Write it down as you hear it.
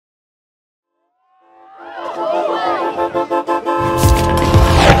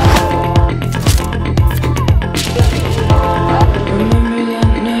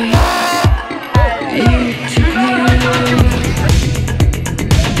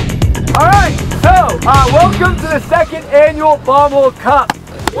All right, so welcome to the second annual Bombhole Cup.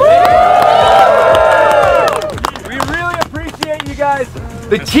 We really appreciate you guys.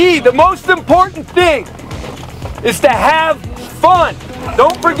 The key, the most important thing is to have fun.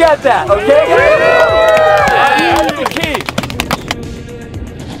 Don't forget that, okay? That's the key.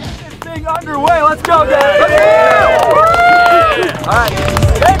 Get this thing underway. Let's go, guys. All right.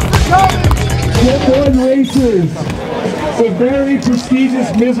 Thanks for coming. Step 1 racers. It's a very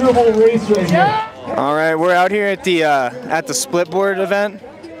prestigious, miserable race right here. All right, we're out here at the split board event.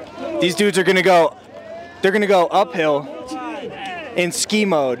 These dudes are gonna go. They're gonna go uphill in ski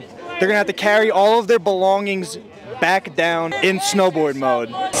mode. They're gonna have to carry all of their belongings back down in snowboard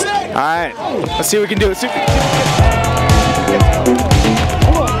mode. All right, let's see what we can do.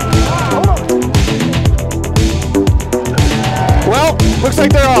 Well, looks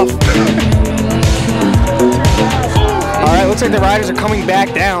like they're off. All right, looks like the riders are coming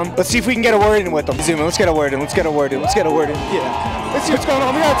back down. Let's see if we can get a word in with them. Zoom in, let's get a word in, let's get a word in, let's get a word in. Yeah. Let's see what's going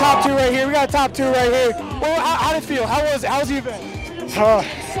on. We got a top 2 right here. We got a top 2 right here. Well, how did it feel? How's the event?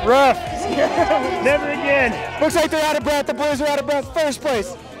 Rough. Never again. Looks like they're out of breath. The boys are out of breath. First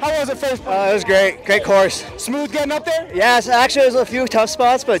place. How was it first place? It was great. Great course. Smooth getting up there? Yes, actually there's a few tough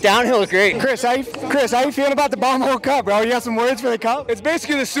spots, but downhill was great. Chris, how you feeling about the Bombhole Cup, bro? You got some words for the cup? It's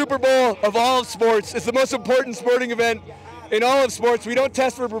basically the Super Bowl of all of sports. It's the most important sporting event in all of sports. We don't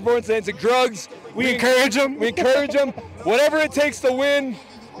test for performance-enhancing drugs. We encourage them. We encourage them. Whatever it takes to win.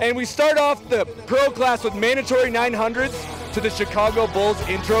 And we start off the pro class with mandatory 900s to the Chicago Bulls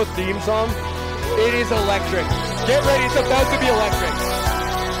intro theme song. It is electric. Get ready. It's about to be electric.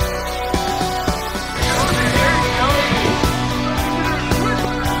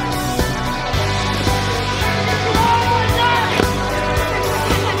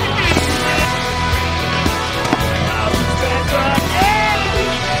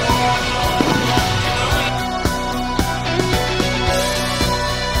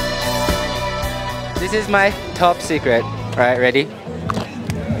 This is my top secret. All right, ready?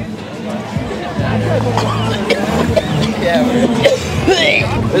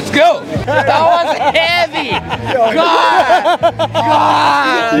 Let's go. That was heavy. God,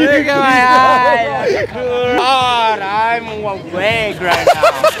 look at my eyes. God, I'm awake right now.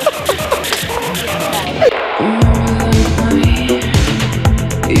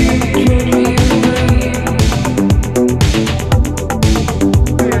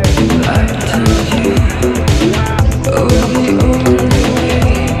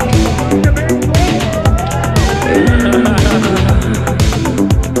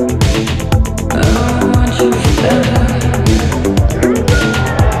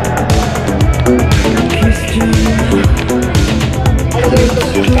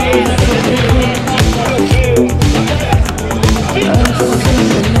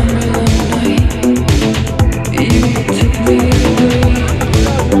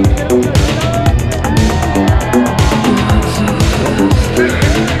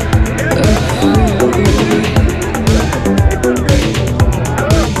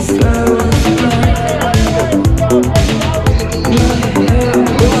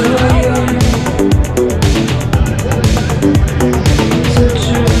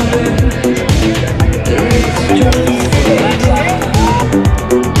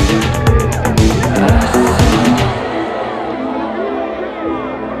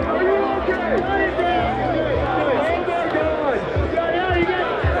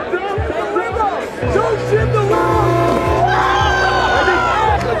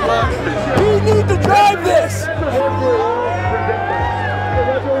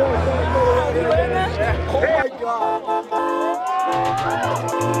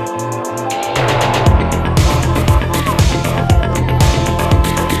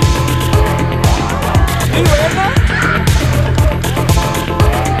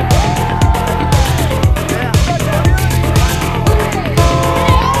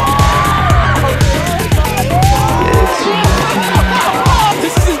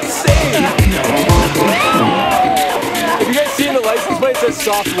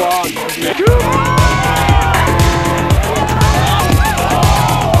 Soft log.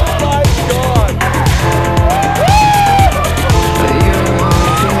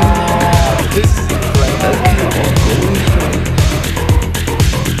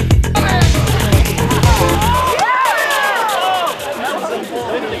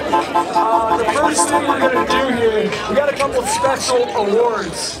 First thing we're going to do here, we got a couple of special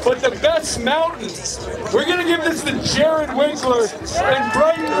awards. But the best mountain, we're going to give this to Jared Winkler and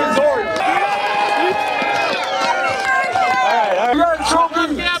Brighton Resort. We got a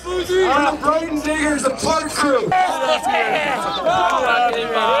trophy on the Brighton Diggers, the Park Crew.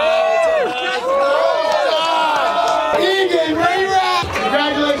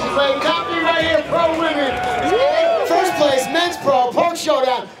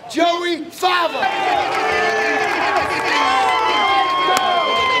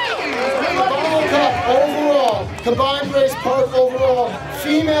 Combined Race Park overall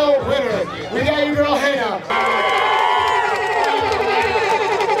female winner. We got your girl Hannah.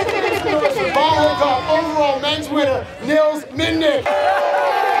 Baja Cup overall men's winner, Nils Minnick.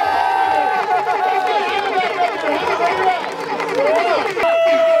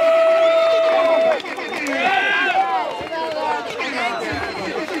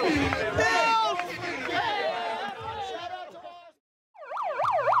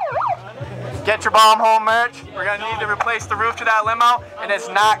 Get your bomb home merch. We're gonna need to replace the roof to that limo, and it's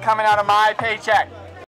not coming out of my paycheck.